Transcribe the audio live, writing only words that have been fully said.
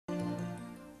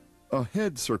A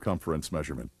head circumference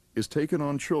measurement is taken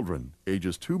on children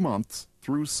ages 2 months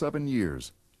through 7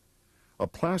 years. A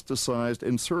plasticized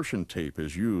insertion tape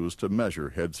is used to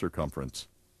measure head circumference.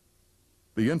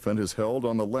 The infant is held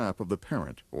on the lap of the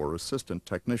parent or assistant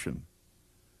technician.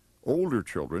 Older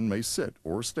children may sit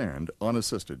or stand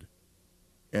unassisted.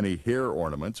 Any hair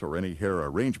ornaments or any hair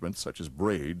arrangements, such as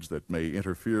braids, that may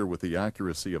interfere with the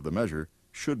accuracy of the measure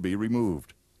should be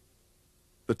removed.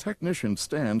 The technician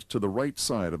stands to the right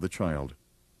side of the child.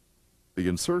 The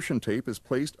insertion tape is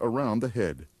placed around the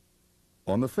head.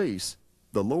 On the face,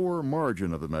 the lower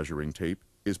margin of the measuring tape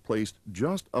is placed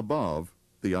just above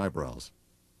the eyebrows.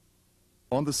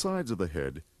 On the sides of the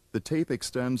head, the tape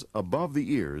extends above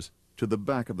the ears to the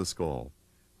back of the skull,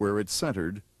 where it's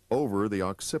centered over the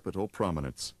occipital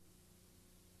prominence.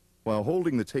 While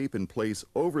holding the tape in place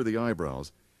over the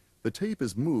eyebrows, the tape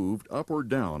is moved up or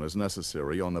down as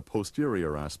necessary on the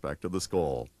posterior aspect of the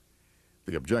skull.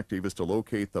 The objective is to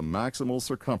locate the maximal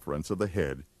circumference of the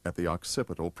head at the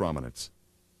occipital prominence.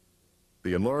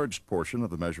 The enlarged portion of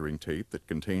the measuring tape that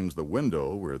contains the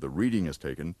window where the reading is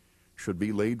taken should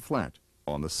be laid flat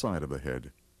on the side of the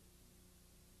head.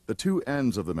 The two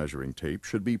ends of the measuring tape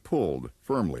should be pulled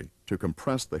firmly to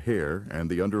compress the hair and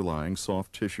the underlying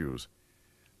soft tissues.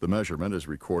 The measurement is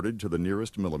recorded to the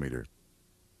nearest millimeter.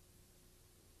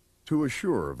 To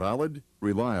assure valid,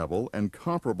 reliable, and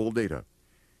comparable data,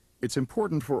 it's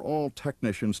important for all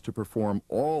technicians to perform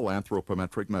all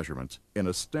anthropometric measurements in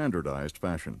a standardized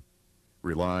fashion,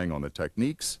 relying on the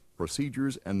techniques,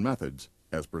 procedures, and methods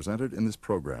as presented in this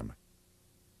program.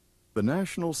 The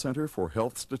National Center for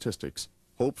Health Statistics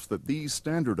hopes that these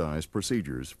standardized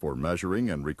procedures for measuring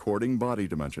and recording body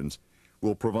dimensions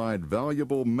will provide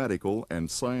valuable medical and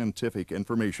scientific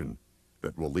information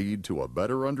that will lead to a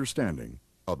better understanding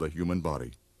of the human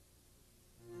body.